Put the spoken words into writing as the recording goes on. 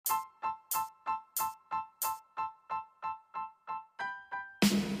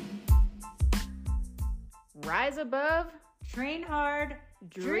Rise above, train hard,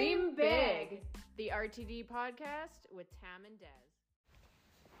 dream big. The RTD podcast with Tam and Des.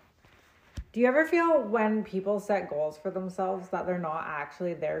 Do you ever feel when people set goals for themselves that they're not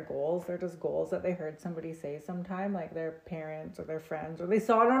actually their goals? They're just goals that they heard somebody say sometime, like their parents or their friends, or they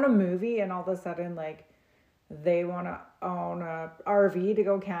saw it on a movie and all of a sudden, like, they want to own a RV to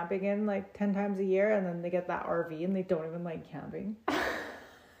go camping in like 10 times a year, and then they get that RV and they don't even like camping.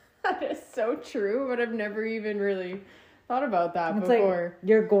 That is so true, but I've never even really thought about that It's before. Like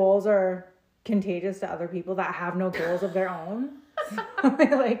your goals are contagious to other people that have no goals of their own. So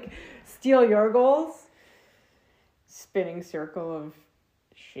they like steal your goals. Spinning circle of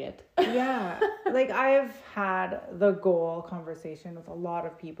shit. Yeah. Like I've had the goal conversation with a lot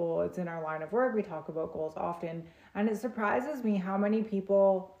of people. It's in our line of work. We talk about goals often. And it surprises me how many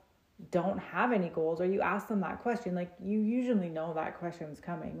people don't have any goals, or you ask them that question. Like you usually know that question's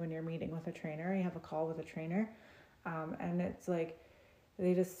coming when you're meeting with a trainer, you have a call with a trainer. And it's like,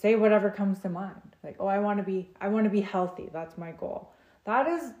 they just say whatever comes to mind. Like, oh, I want to be healthy. That's my goal. That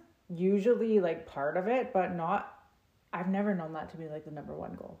is usually like part of it, but not, I've never known that to be like the number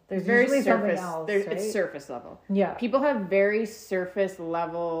one goal. There's very usually surface. something else, There's right? It's surface level. Yeah. People have very surface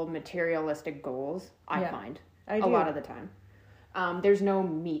level materialistic goals, I find. I a do. lot of the time. There's no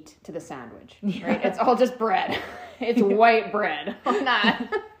meat to the sandwich, right? It's all just bread. It's white bread on that.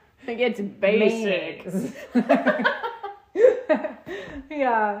 Like it's basic.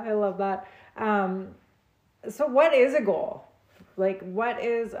 Yeah, I love that. So what is a goal? Like, what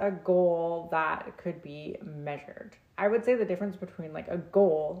is a goal that could be measured? I would say the difference between like a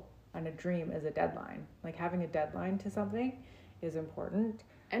goal and a dream is a deadline. Like having a deadline to something is important.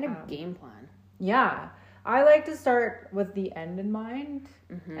 And a game plan. Yeah. I like to start with the end in mind.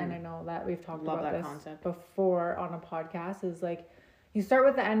 Mm-hmm. And I know that we've talked about this concept before on a podcast, is like you start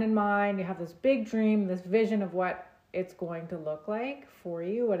with the end in mind. You have this big dream, this vision of what it's going to look like for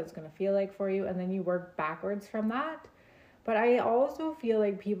you, what it's going to feel like for you. And then you work backwards from that. But I also feel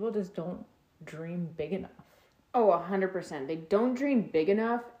like people just don't dream big enough. Oh, 100%. They don't dream big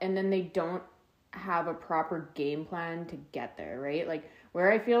enough, and then they don't have a proper game plan to get there, right? Like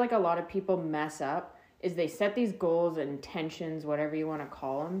where I feel like a lot of people mess up is they set these goals, intentions, whatever you want to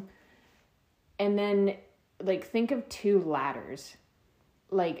call them. And then like think of two ladders.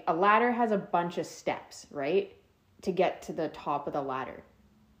 Like a ladder has a bunch of steps, right? To get to the top of the ladder.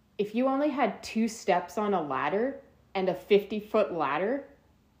 If you only had 2 steps on a ladder and a 50-foot ladder,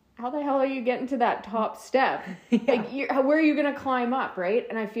 how the hell are you getting to that top step? Yeah. Like where are you going to climb up, right?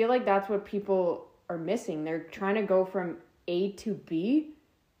 And I feel like that's what people are missing. They're trying to go from A to B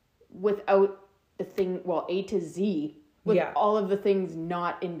without the thing, well, A to Z, with all of the things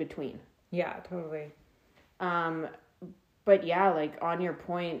not in between. Yeah, totally. But yeah, like on your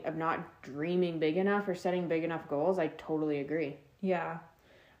point of not dreaming big enough or setting big enough goals, I totally agree. Yeah.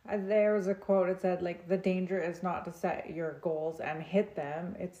 There was a quote, it said like, the danger is not to set your goals and hit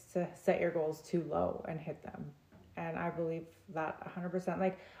them, it's to set your goals too low and hit them. And I believe that 100%.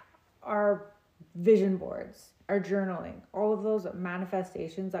 Like our vision boards, our journaling, all of those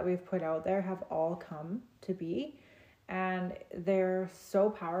manifestations that we've put out there have all come to be. And they're so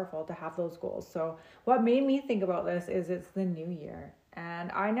powerful to have those goals. So what made me think about this is it's the new year.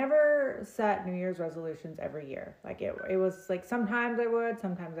 And I never set New Year's resolutions every year. Like it was like sometimes I would,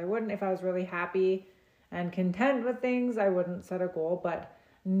 sometimes I wouldn't. If I was really happy and content with things, I wouldn't set a goal. But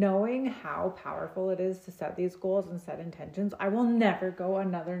knowing how powerful it is to set these goals and set intentions, I will never go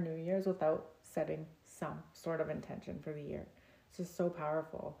another New Year's without setting some sort of intention for the year. It's just so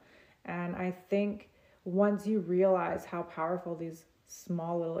powerful. And I think once you realize how powerful these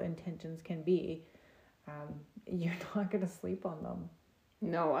small little intentions can be, you're not going to sleep on them.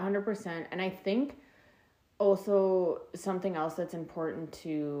 No, 100%. And I think also something else that's important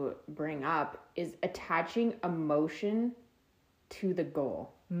to bring up is attaching emotion to the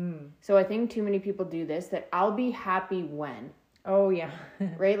goal. So I think too many people do this, that I'll be happy when. Oh, yeah.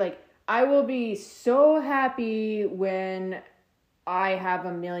 Right? Like, I will be so happy when I have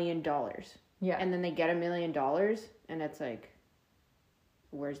 $1 million. Yeah. And then they get $1 million and it's like,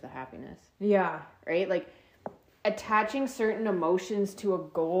 where's the happiness? Yeah. Right? Like attaching certain emotions to a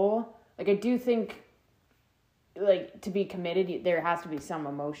goal. Like I do think like to be committed, there has to be some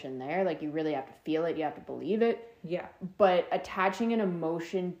emotion there. Like you really have to feel it. You have to believe it. Yeah. But attaching an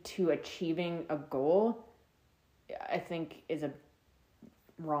emotion to achieving a goal, I think is a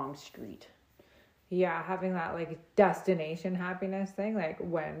wrong street. Yeah, having that like destination happiness thing, like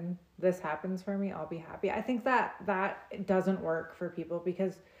when this happens for me, I'll be happy. I think that doesn't work for people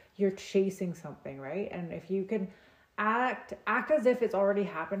because you're chasing something, right? And if you can act as if it's already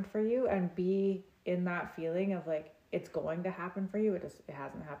happened for you and be in that feeling of like, it's going to happen for you. It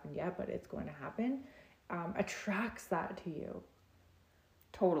hasn't happened yet, but it's going to happen. Attracts that to you.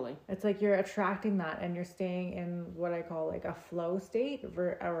 Totally. It's like you're attracting that, and you're staying in what I call like a flow state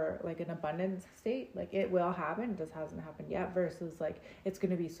or like an abundance state. Like it will happen, it just hasn't happened yet, versus like it's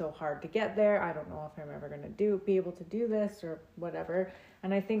going to be so hard to get there. I don't know if I'm ever going to be able to do this or whatever.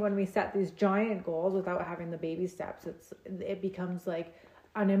 And I think when we set these giant goals without having the baby steps, it becomes like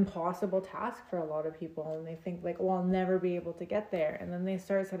an impossible task for a lot of people, and they think like, well, I'll never be able to get there, and then they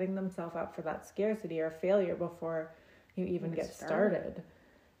start setting themselves up for that scarcity or failure before you even get started.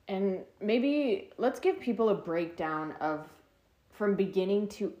 And maybe let's give people a breakdown of from beginning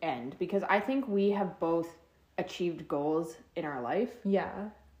to end, because I think we have both achieved goals in our life. Yeah.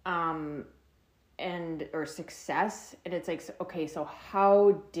 Or success. And it's like, okay, so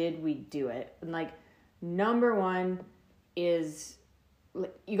how did we do it? And like, number one is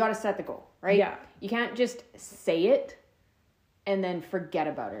you got to set the goal, right? Yeah. You can't just say it and then forget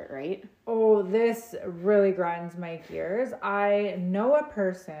about it, right? Oh, this really grinds my gears. I know a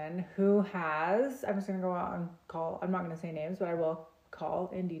person who has, I'm just going to go out and call, I'm not going to say names, but I will call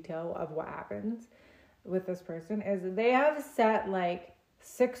in detail of what happens with this person, is they have set like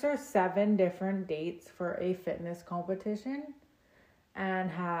 6 or 7 different dates for a fitness competition and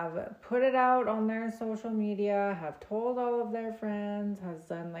have put it out on their social media, have told all of their friends, has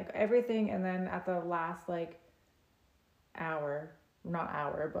done like everything. And then at the last like not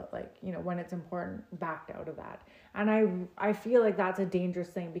hour, but like, you know, when it's important, backed out of that. And I feel like that's a dangerous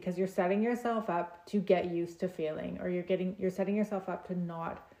thing, because you're setting yourself up to get used to failing, or you're setting yourself up to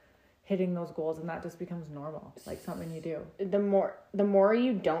not hitting those goals, and that just becomes normal, like something you do. The more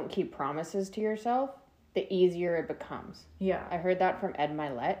you don't keep promises to yourself, the easier it becomes. Yeah. I heard that from Ed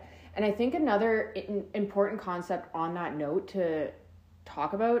Milet. And I think another important concept on that note to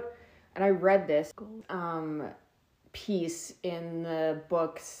talk about, and I read this piece in the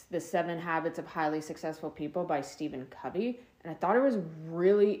books, The 7 Habits of Highly Successful People by Stephen Covey, and I thought it was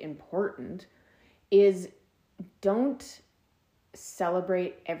really important, is don't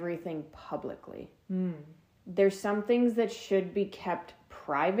celebrate everything publicly. There's some things that should be kept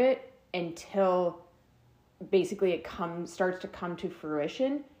private until basically it starts to come to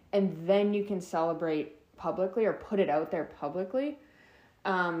fruition, and then you can celebrate publicly or put it out there publicly.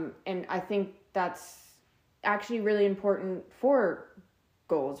 And I think that's actually really important for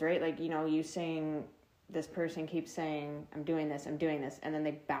goals, right? Like, you know, you saying, this person keeps saying, I'm doing this, and then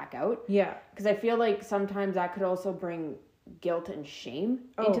they back out. Yeah. Because I feel like sometimes that could also bring guilt and shame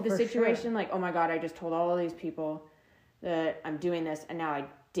into the situation. Sure. Like, oh my God, I just told all of these people that I'm doing this, and now I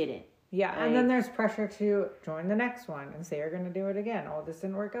didn't. Yeah, and then there's pressure to join the next one and say you're going to do it again. Oh, this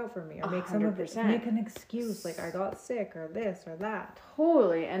didn't work out for me. Or make 100%. Make an excuse, like I got sick or this or that.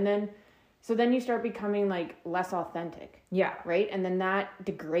 Totally. And then you start becoming like less authentic. Yeah. Right? And then that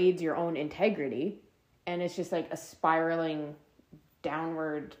degrades your own integrity, and it's just like a spiraling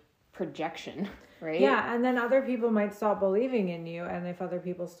downward projection, right? Yeah, and then other people might stop believing in you, and if other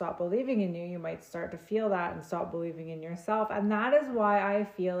people stop believing in you, you might start to feel that and stop believing in yourself. And that is why I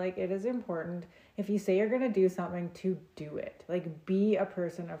feel like it is important, if you say you're going to do something, to do it. Like, be a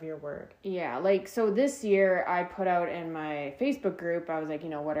person of your word. Yeah, like, so this year I put out in my Facebook group, I was like, you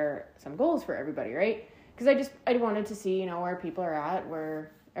know, what are some goals for everybody, right? Because I wanted to see, you know, where people are at,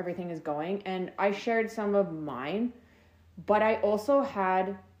 where everything is going, and I shared some of mine, but I also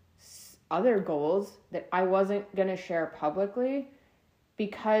had other goals that I wasn't going to share publicly,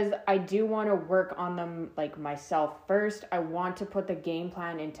 because I do want to work on them like myself first. I want to put the game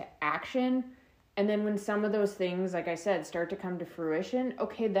plan into action. And then when some of those things, like I said, start to come to fruition,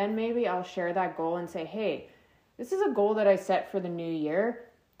 okay, then maybe I'll share that goal and say, hey, this is a goal that I set for the new year.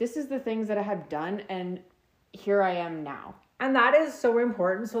 This is the things that I have done, and here I am now. And that is so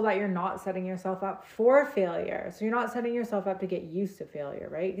important, so that you're not setting yourself up for failure. So you're not setting yourself up to get used to failure,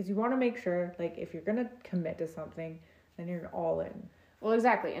 right? Because you want to make sure, like, if you're going to commit to something, then you're all in. Well,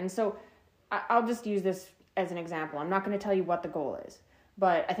 exactly. And so I'll just use this as an example. I'm not going to tell you what the goal is,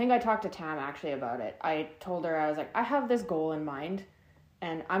 but I think I talked to Tam actually about it. I told her, I was like, I have this goal in mind,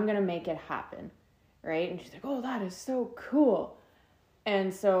 and I'm going to make it happen, right? And she's like, oh, that is so cool.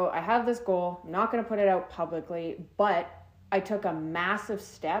 And so I have this goal. I'm not going to put it out publicly, but I took a massive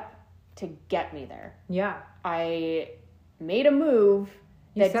step to get me there. Yeah. I made a move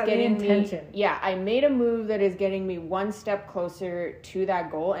that's getting me. Yeah, I made a move that is getting me one step closer to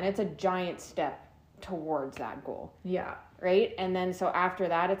that goal, and it's a giant step towards that goal. Yeah. Right? And then so after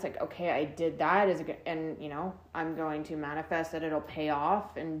that, it's like, okay, I did that, and you know, I'm going to manifest that it'll pay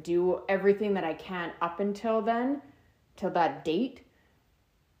off and do everything that I can up until then, till that date,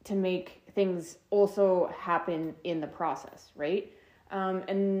 to make things also happen in the process, right?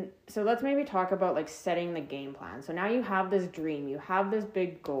 And so let's maybe talk about like setting the game plan. So now you have this dream, you have this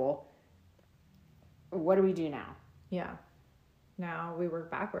big goal. What do we do now? Yeah. Now we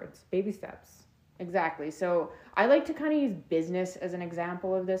work backwards, baby steps. Exactly. So I like to kind of use business as an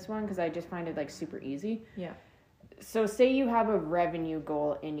example of this one because I just find it like super easy. Yeah. So say you have a revenue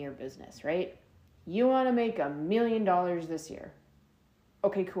goal in your business, right? You want to make $1 million this year.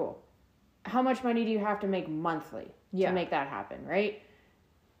 Okay, cool. How much money do you have to make monthly to make that happen, right?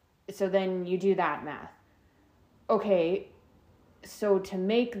 So then you do that math. Okay, so to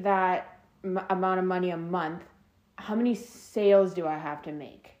make that amount of money a month, how many sales do I have to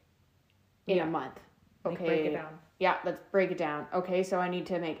make in a month? Okay. Like break it down. Yeah, let's break it down. Okay, so I need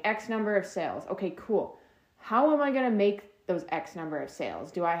to make X number of sales. Okay, cool. How am I going to make those X number of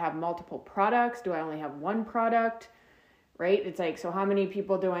sales? Do I have multiple products? Do I only have one product? Right? It's like, so how many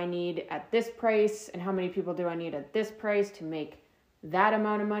people do I need at this price? And how many people do I need at this price to make that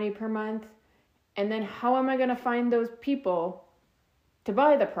amount of money per month? And then how am I going to find those people to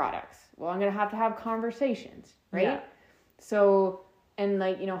buy the products? Well, I'm going to have conversations, right? Yeah. So, and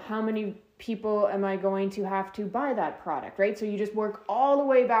like, you know, how many people am I going to have to buy that product, right? So you just work all the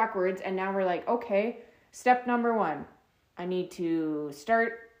way backwards. And now we're like, okay, step number 1, I need to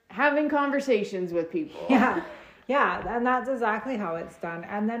start having conversations with people. Yeah. Yeah, and that's exactly how it's done.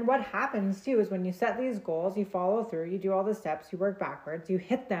 And then what happens too is when you set these goals, you follow through, you do all the steps, you work backwards, you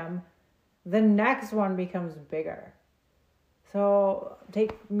hit them, the next one becomes bigger. So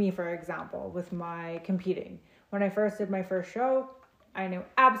take me for example with my competing. When I first did my first show, I knew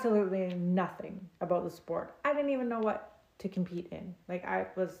absolutely nothing about the sport. I didn't even know what to compete in. Like I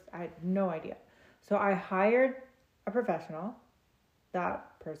had no idea. So I hired a professional.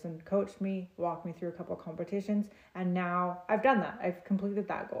 That person coached me, walked me through a couple of competitions, and now I've done that. I've completed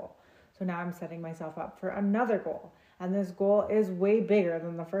that goal. So now I'm setting myself up for another goal. And this goal is way bigger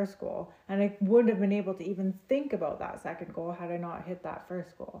than the first goal. And I wouldn't have been able to even think about that second goal had I not hit that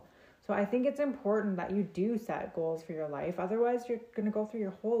first goal. So I think it's important that you do set goals for your life. Otherwise, you're going to go through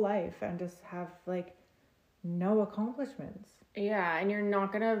your whole life and just have like no accomplishments. Yeah, and you're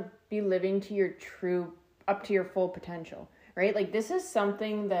not going to be living to your up to your full potential. Right? Like this is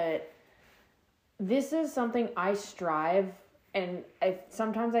something I strive, and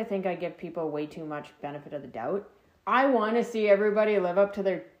sometimes I think I give people way too much benefit of the doubt. I want to see everybody live up to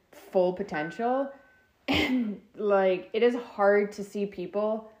their full potential, and like it is hard to see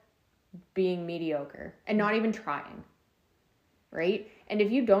people being mediocre and not even trying. Right? And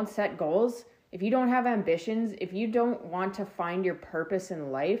if you don't set goals, if you don't have ambitions, if you don't want to find your purpose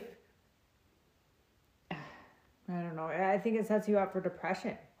in life, I don't know. I think it sets you up for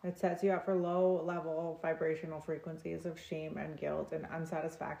depression. It sets you up for low level vibrational frequencies of shame and guilt and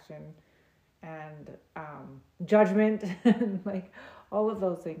unsatisfaction and judgment and like all of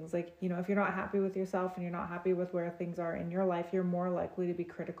those things. Like, you know, if you're not happy with yourself and you're not happy with where things are in your life, you're more likely to be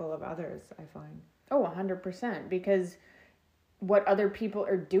critical of others, I find. Oh, 100%. Because what other people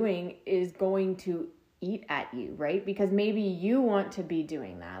are doing is going to eat at you, right? Because maybe you want to be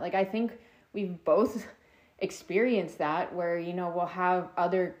doing that. Like, I think we've both experience that where, you know, we'll have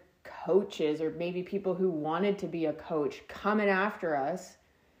other coaches or maybe people who wanted to be a coach coming after us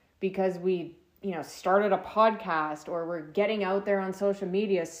because we, you know, started a podcast or we're getting out there on social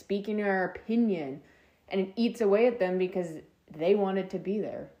media speaking our opinion, and it eats away at them because they wanted to be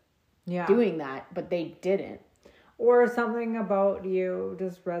there doing that, but they didn't. Or something about you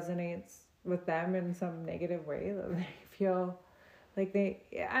just resonates with them in some negative way that they feel like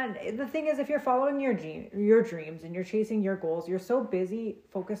and the thing is, if you're following your dreams and you're chasing your goals, you're so busy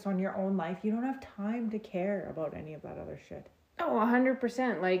focused on your own life, you don't have time to care about any of that other shit. Oh,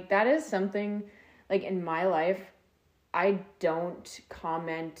 100%. Like that is something like in my life, I don't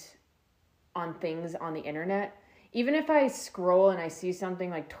comment on things on the internet. Even if I scroll and I see something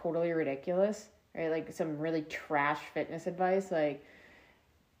like totally ridiculous, right? Like some really trash fitness advice, like,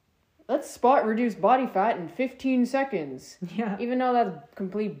 let's spot reduce body fat in 15 seconds. Yeah. Even though that's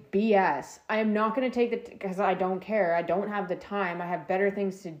complete BS. I am not going to take it because I don't care. I don't have the time. I have better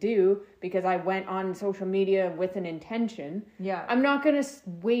things to do because I went on social media with an intention. Yeah. I'm not going to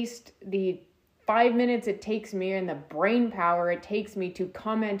waste the 5 minutes it takes me and the brain power it takes me to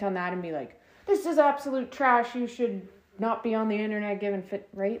comment on that and be like, this is absolute trash. You should not be on the internet giving fit,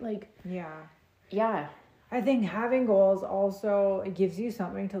 right? Like, yeah. I think having goals also gives you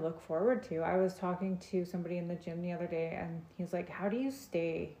something to look forward to. I was talking to somebody in the gym the other day and he's like, how do you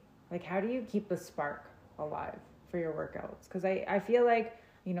keep the spark alive for your workouts? Because I feel like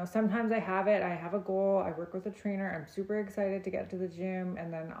You know, sometimes I have a goal, I work with a trainer, I'm super excited to get to the gym,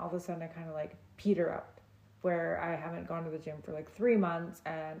 and then all of a sudden I kind of like peter out where I haven't gone to the gym for like 3 months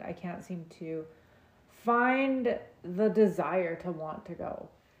and I can't seem to find the desire to want to go.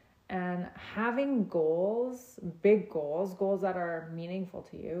 And having goals, big goals, goals that are meaningful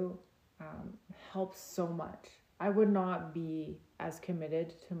to you, helps so much. I would not be as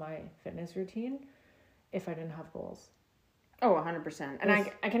committed to my fitness routine if I didn't have goals. Oh, 100%. And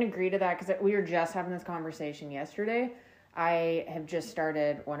I can agree to that because we were just having this conversation yesterday. I have just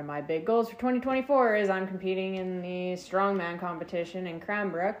started one of my big goals for 2024 is I'm competing in the strongman competition in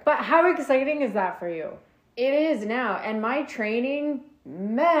Cranbrook. But how exciting is that for you? It is now. And my training,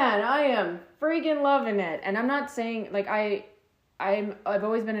 man, I am freaking loving it. And I'm not saying, like, I've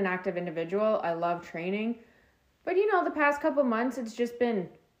always been an active individual. I love training. But, you know, the past couple months, it's just been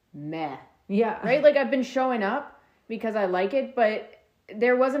meh. Yeah. Right? Like, I've been showing up because I like it, but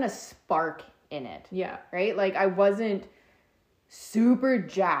there wasn't a spark in it. Yeah. Right? Like, I wasn't super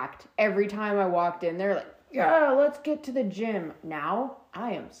jacked every time I walked in there. Like, yeah, let's get to the gym. Now,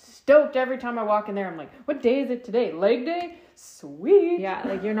 I am stoked every time I walk in there. I'm like, what day is it today? Leg day? Sweet. Yeah,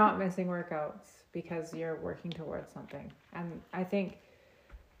 like you're not missing workouts because you're working towards something. And I think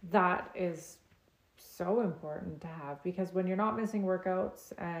that is so important to have, because when you're not missing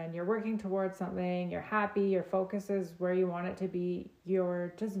workouts and you're working towards something, you're happy, your focus is where you want it to be,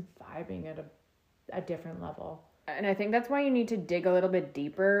 you're just vibing at a different level. And I think that's why you need to dig a little bit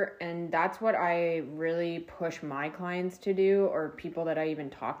deeper. And that's what I really push my clients to do, or people that I even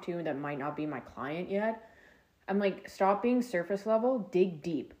talk to that might not be my client yet. I'm like, stop being surface level, dig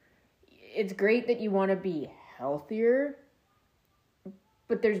deep. It's great that you want to be healthier,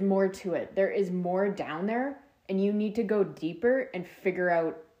 but there's more to it. There is more down there, and you need to go deeper and figure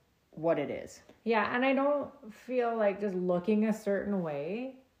out what it is. Yeah, and I don't feel like just looking a certain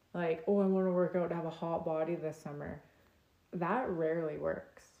way, like, oh, I want to work out to have a hot body this summer. That rarely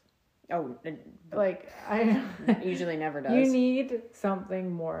works. Oh, like, I usually never does. You need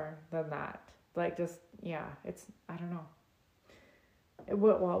something more than that. Like, just, yeah, it's, I don't know. It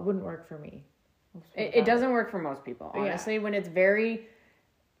wouldn't work for me. It doesn't work for most people, honestly. Yeah. When it's very,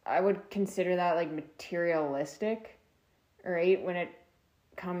 I would consider that like materialistic, right? When it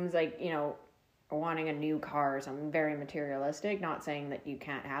comes like, you know, wanting a new car or something very materialistic. Not saying that you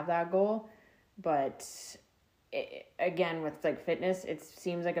can't have that goal, but again, with like fitness, it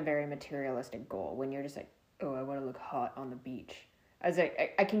seems like a very materialistic goal when you're just like, oh, I want to look hot on the beach. I was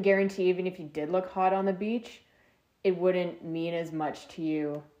like, I can guarantee even if you did look hot on the beach, it wouldn't mean as much to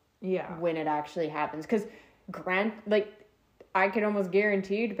you when it actually happens. Because I could almost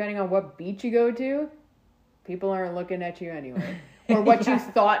guarantee you, depending on what beach you go to, people aren't looking at you anyway. Or what you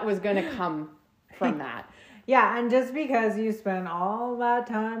thought was going to come from that. Yeah, and just because you spend all that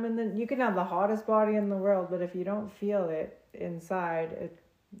time, and then you can have the hottest body in the world, but if you don't feel it inside,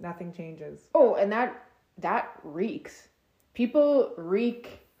 nothing changes. Oh, and that reeks. People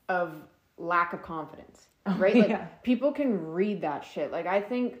reek of lack of confidence, right? Like, people can read that shit. Like, I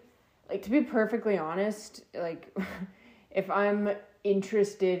think, like, to be perfectly honest, like, if I'm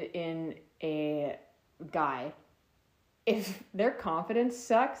interested in a guy, if their confidence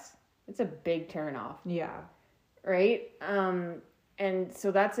sucks, it's a big turn off. Yeah. Right? And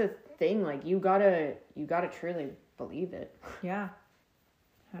so that's a thing. Like, you gotta truly believe it. Yeah.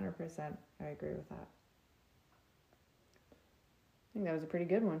 100%. I agree with that. I think that was a pretty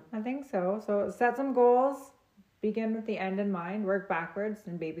good one. I think so. So set some goals. Begin with the end in mind. Work backwards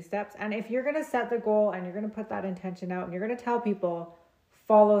in baby steps. And if you're going to set the goal and you're going to put that intention out and you're going to tell people,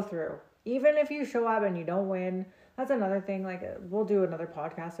 follow through. Even if you show up and you don't win, that's another thing. Like, we'll do another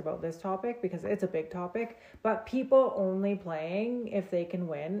podcast about this topic because it's a big topic. But people only playing if they can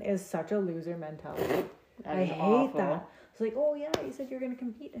win is such a loser mentality. I hate that. It's like, oh yeah, you said you're going to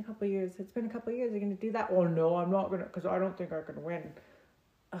compete in a couple of years. It's been a couple of years. You're going to do that. Oh no, I'm not going to, because I don't think I can win.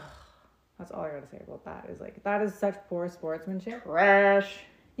 Ugh, that's all I got to say about that. Is like, that is such poor sportsmanship. Trash.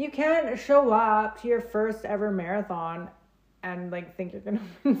 You can't show up to your first ever marathon and like think you're going to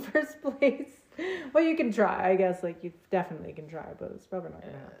win first place. Well, you can try, I guess. Like, you definitely can try, but it's probably not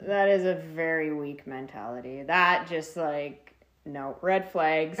going to happen. That is a very weak mentality. That just like, no, red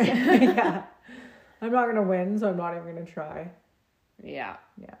flags. Yeah. I'm not going to win, so I'm not even going to try. Yeah.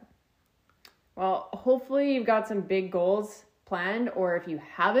 Yeah. Well, hopefully you've got some big goals planned, or if you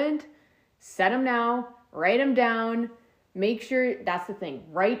haven't, set them now, write them down. Make sure, that's the thing,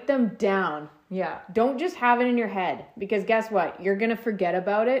 write them down. Yeah. Don't just have it in your head, because guess what? You're going to forget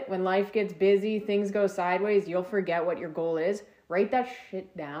about it. When life gets busy, things go sideways, you'll forget what your goal is. Write that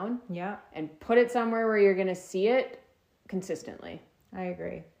shit down. Yeah. And put it somewhere where you're going to see it consistently. I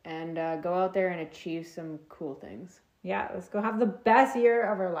agree. And go out there and achieve some cool things. Yeah, let's go have the best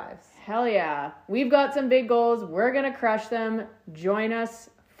year of our lives. Hell yeah. We've got some big goals. We're going to crush them. Join us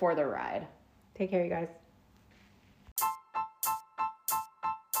for the ride. Take care, you guys.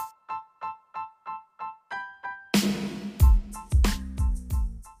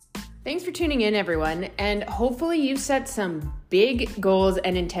 Thanks for tuning in, everyone, and hopefully you've set some big goals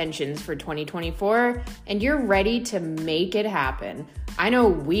and intentions for 2024, and you're ready to make it happen. I know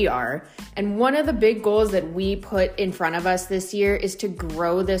we are, and one of the big goals that we put in front of us this year is to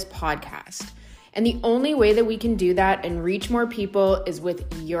grow this podcast. And the only way that we can do that and reach more people is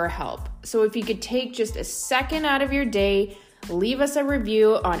with your help. So if you could take just a second out of your day, leave us a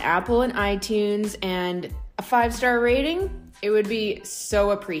review on Apple and iTunes and a 5-star rating, it would be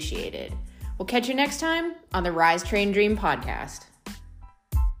so appreciated. We'll catch you next time on the Rise Train Dream podcast.